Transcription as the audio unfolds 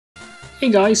Hey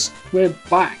guys, we're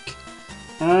back.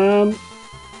 I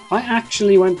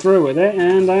actually went through with it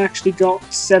and I actually got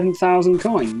 7,000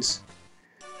 coins.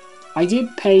 I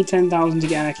did pay 10,000 to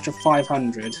get an extra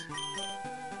 500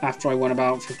 after I won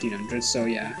about 1,500, so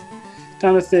yeah.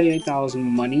 Down to 38,000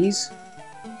 monies.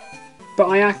 But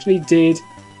I actually did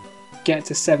get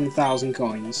to 7,000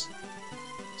 coins.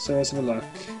 So let's have a look.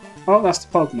 Oh, that's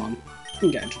the Pokemon. You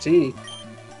can get a Dratini.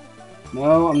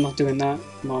 No, I'm not doing that.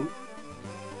 Come on.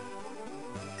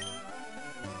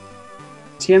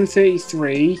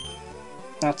 TM33.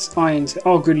 That's Iron.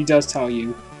 Oh, good, he does tell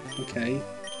you. Okay.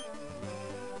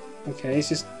 Okay, let's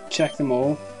just check them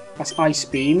all. That's Ice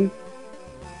Beam.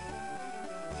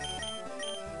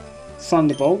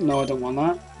 Thunderbolt. No, I don't want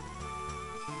that.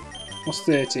 What's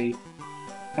 30?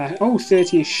 Oh,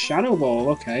 30 is Shadow Ball.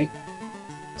 Okay.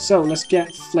 So, let's get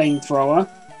Flamethrower.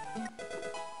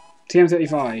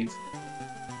 TM35.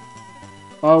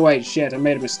 Oh, wait, shit, I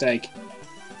made a mistake.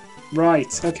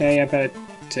 Right, okay, I better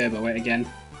turbo it again.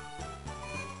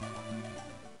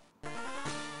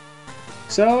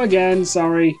 So, again,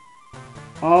 sorry.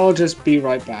 I'll just be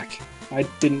right back. I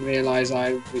didn't realise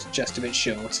I was just a bit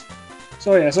short.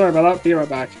 So, yeah, sorry about that. Be right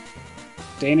back.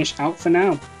 Danish out for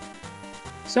now.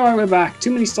 Sorry, we're back.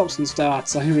 Too many stops and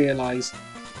starts, I realise.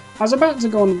 I was about to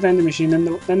go on the vending machine,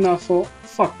 and then I thought,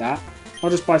 fuck that. I'll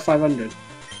just buy 500.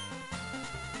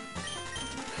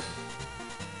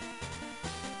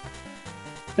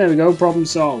 There we go, problem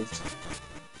solved.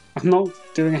 I'm not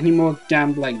doing any more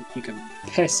gambling. You can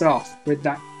piss off with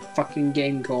that fucking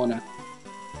game corner.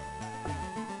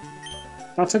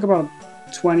 That took about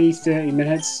 20-30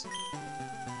 minutes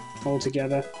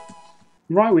altogether.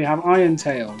 Right, we have Iron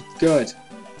Tail. Good.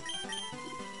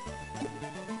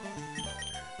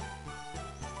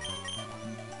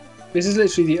 This is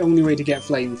literally the only way to get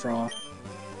Flamethrower.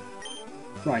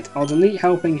 Right, I'll delete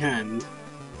Helping Hand.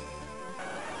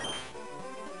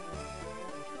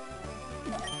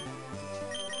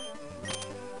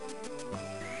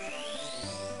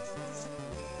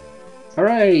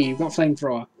 Hooray! You've got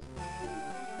Flamethrower.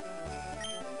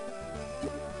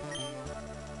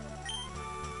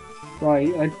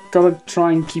 Right, I've got to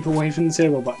try and keep away from the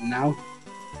turbo button now.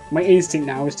 My instinct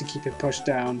now is to keep it pushed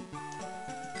down.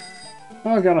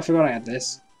 Oh god, I forgot I had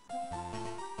this.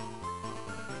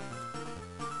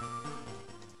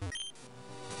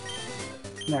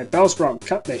 Right, Bellsprout,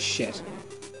 cut this shit.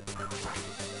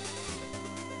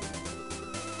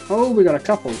 Oh, we got a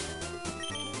couple.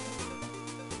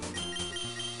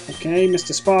 Okay,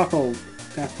 Mr. Sparkle.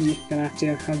 Gonna have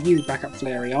to have you back up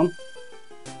Flareon.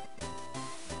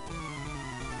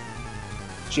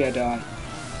 Jedi.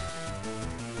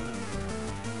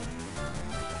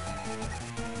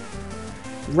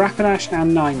 Rapidash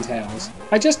and Ninetales.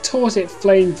 I just taught it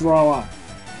Flamethrower.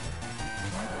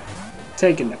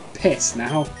 Taking the piss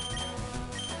now.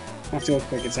 I have to go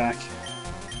Quick Attack.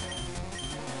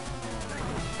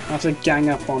 I have to gang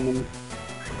up on them.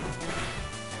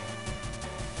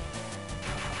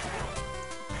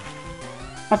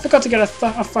 I forgot to get a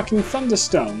fucking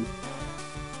Thunderstone.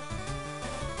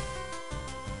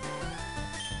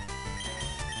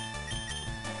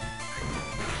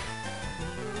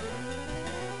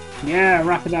 Yeah,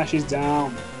 Rapidash is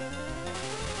down.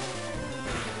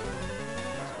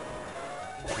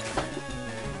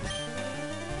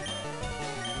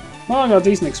 Well, I got a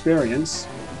decent experience.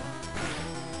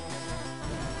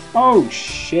 Oh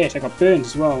shit, I got burned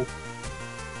as well.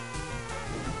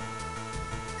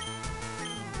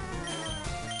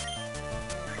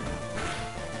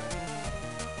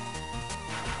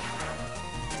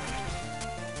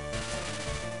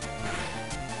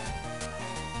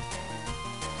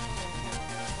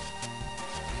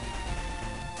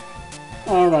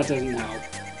 Oh, that doesn't help.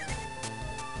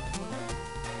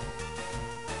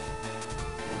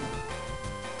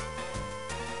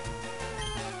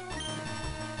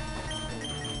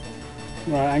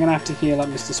 Right, I'm gonna have to heal up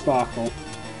Mr. Sparkle.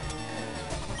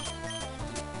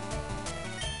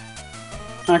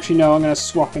 Actually, no, I'm gonna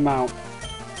swap him out.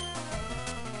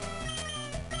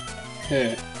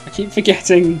 Here. I keep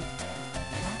forgetting.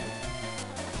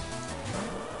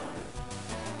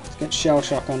 Let's get Shell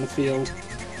Shock on the field.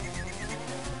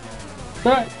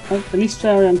 But at least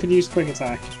Flareon could use Quick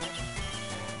Attack.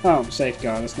 Oh,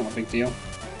 Safeguard, that's not a big deal.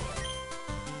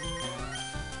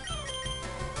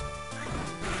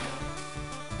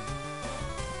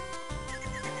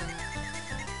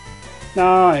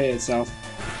 Ah, it hit itself.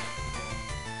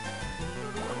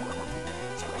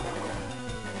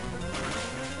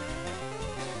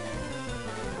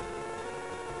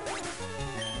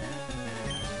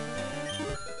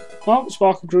 Oh,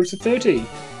 Sparkle grew to 30.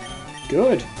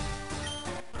 Good.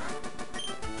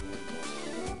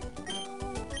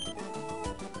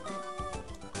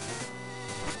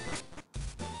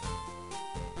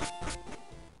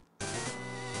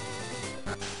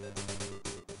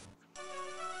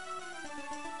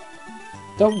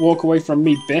 Don't walk away from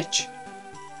me, bitch.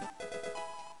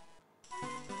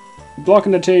 You're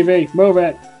blocking the TV. Move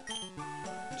it.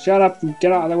 Shut up and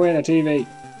get out of the way of the TV.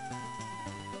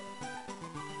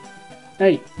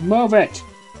 Hey, move it.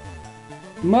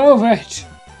 Move it.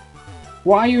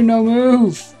 Why you no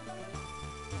move?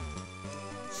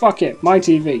 Fuck it, my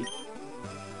TV.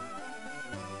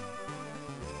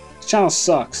 This channel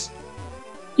sucks.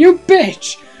 You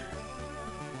bitch!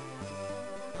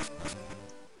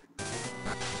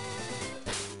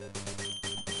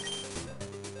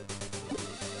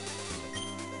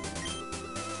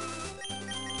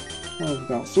 Oh, we've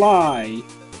got Fly.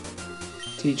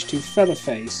 Teach to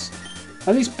Featherface.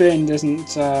 At least Burn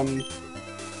doesn't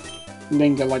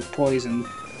linger like poison.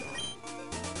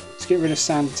 Let's get rid of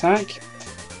Sand Attack.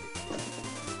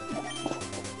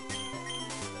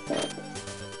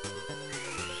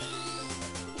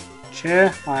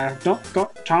 Chair, I have not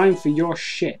got time for your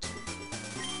shit.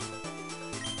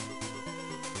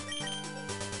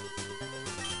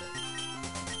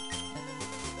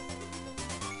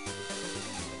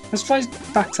 Let's fly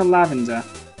back to Lavender.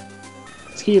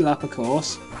 Let's heal up, of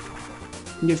course.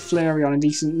 And give Flareon a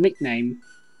decent nickname.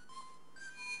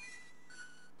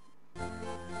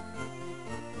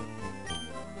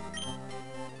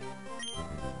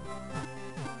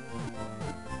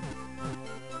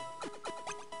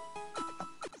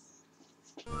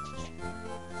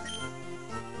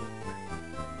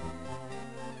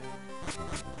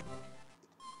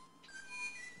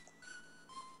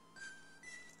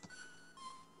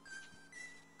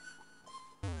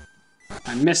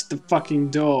 I missed the fucking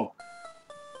door.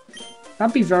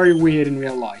 That'd be very weird in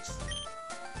real life.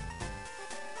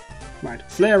 Right,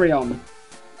 Flareon.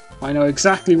 I know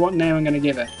exactly what name I'm going to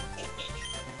give it.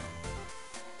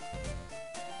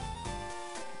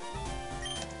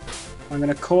 I'm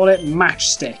going to call it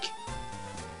Matchstick.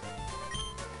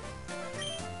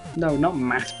 No, not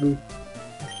Matt. Boo.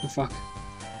 Oh, fuck.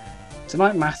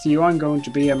 Tonight, Matthew, I'm going to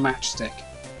be a matchstick.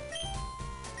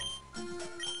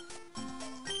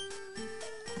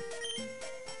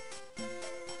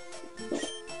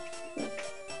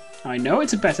 I know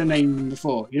it's a better name than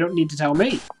before. You don't need to tell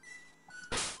me.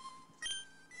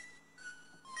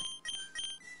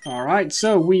 Alright,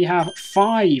 so we have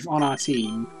 5 on our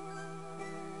team.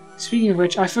 Speaking of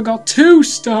which, I forgot 2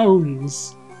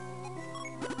 stones!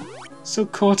 So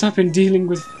caught up in dealing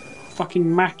with fucking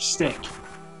Matchstick.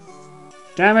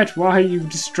 Damn it, why you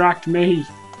distract me?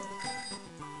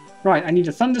 Right, I need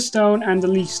a Thunderstone and a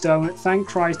Leaf Stone. Thank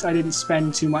Christ I didn't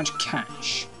spend too much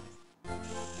cash.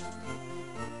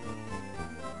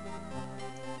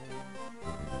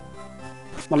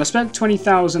 Well, I spent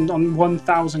 20,000 on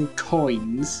 1,000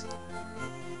 coins,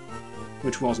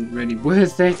 which wasn't really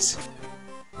worth it.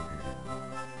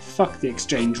 Fuck the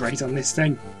exchange rate on this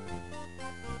thing.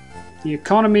 The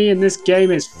economy in this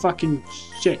game is fucking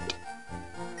shit.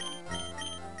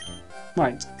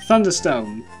 Right,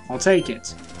 Thunderstone. I'll take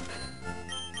it.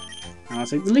 And I'll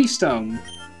take the Leaf Stone.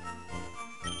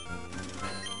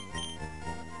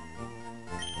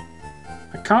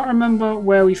 I can't remember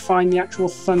where we find the actual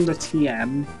Thunder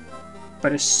TM,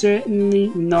 but it's certainly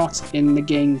not in the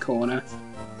game corner.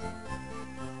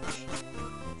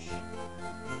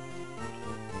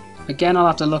 Again, I'll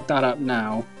have to look that up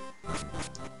now.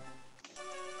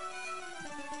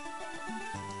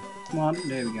 Come on,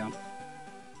 there we go.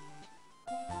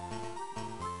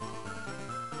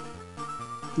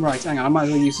 Right, hang on, I might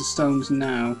as well use the stones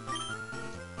now.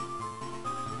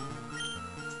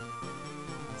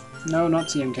 No, not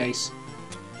TM case.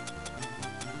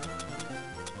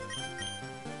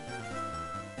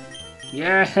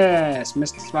 Yes,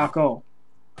 Mr. Sparkle.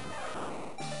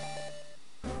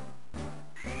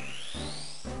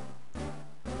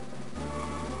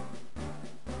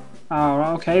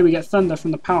 Oh, okay, we get thunder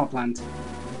from the power plant.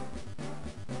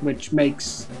 Which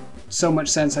makes so much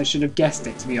sense I should have guessed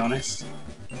it, to be honest.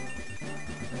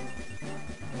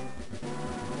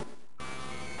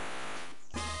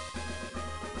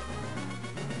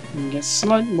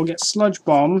 We'll get Sludge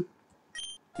Bomb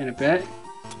in a bit.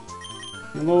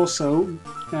 We'll also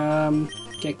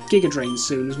get Giga Drain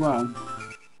soon as well.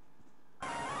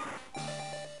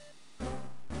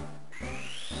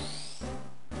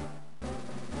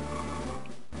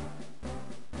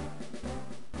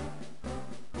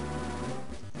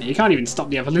 You can't even stop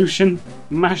the evolution.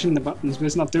 I'm mashing the buttons, but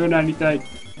it's not doing anything.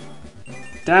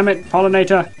 Damn it,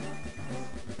 Pollinator!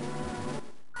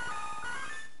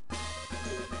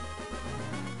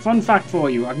 Fun fact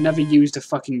for you, I've never used a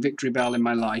fucking Victory Bell in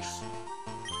my life.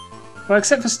 Well,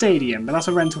 except for Stadium, but that's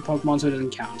a rental Pokemon, so it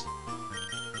doesn't count.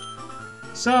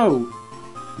 So,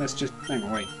 let's just... hang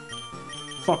on, wait.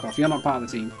 Fuck off, you're not part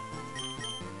of the team.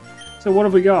 So what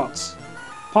have we got?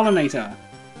 Pollinator.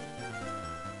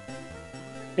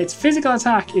 Its physical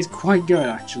attack is quite good,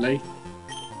 actually.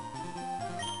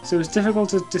 So it's difficult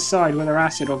to decide whether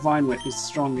Acid or Vine Whip is the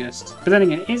strongest. But then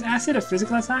again, is Acid a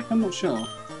physical attack? I'm not sure.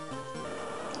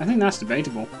 I think that's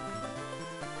debatable.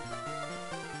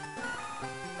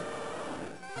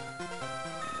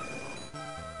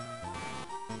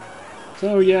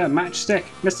 So yeah, Matchstick,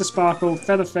 Mr. Sparkle,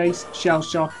 Featherface, Shell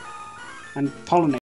Shock, and Pollinator.